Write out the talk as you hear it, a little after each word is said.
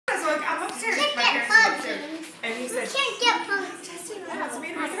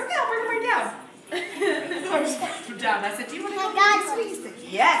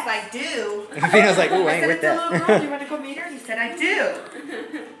Yes, I do. Vino's like, ooh, I ain't with that. I said, it's a little girl. Do you want to go meet her? He said, I do.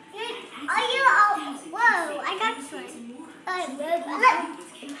 Whoa, I got this one.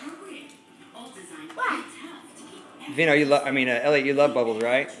 What? Vino, Elliot, you love bubbles,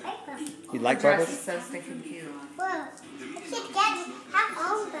 right? You like The dress bubbles? is so stinking cute. Whoa. I can't have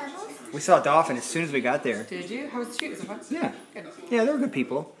all bubbles. We saw a dolphin as soon as we got there. Did you? How was it cute? Was it fun? Yeah. Good. Yeah, they were good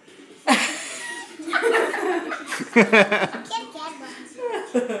people. I can't get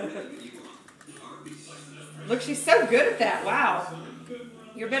one. Look, she's so good at that. Wow.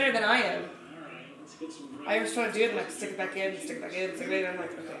 You're better than I am. I was trying to do it and like stick it back in, stick it back in, stick it in. I'm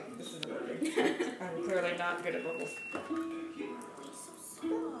like, okay, this isn't working. I'm clearly not good at bubbles. He's a little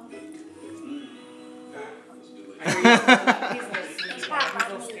sweet guy. He's a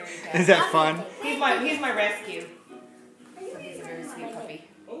little scary cat. Is that fun? He's my rescue. He's a very sweet puppy.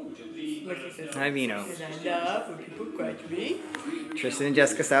 Look, he says, Hi, Vino. I love when people scratch me. Tristan and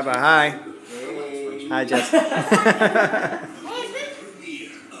Jessica stop by. Hi. Hi, Jessica.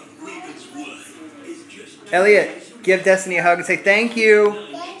 Elliot, give Destiny a hug and say thank you.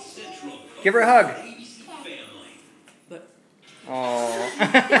 Give her a hug. Oh.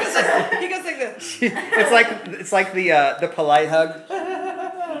 He goes like this. It's like the polite hug.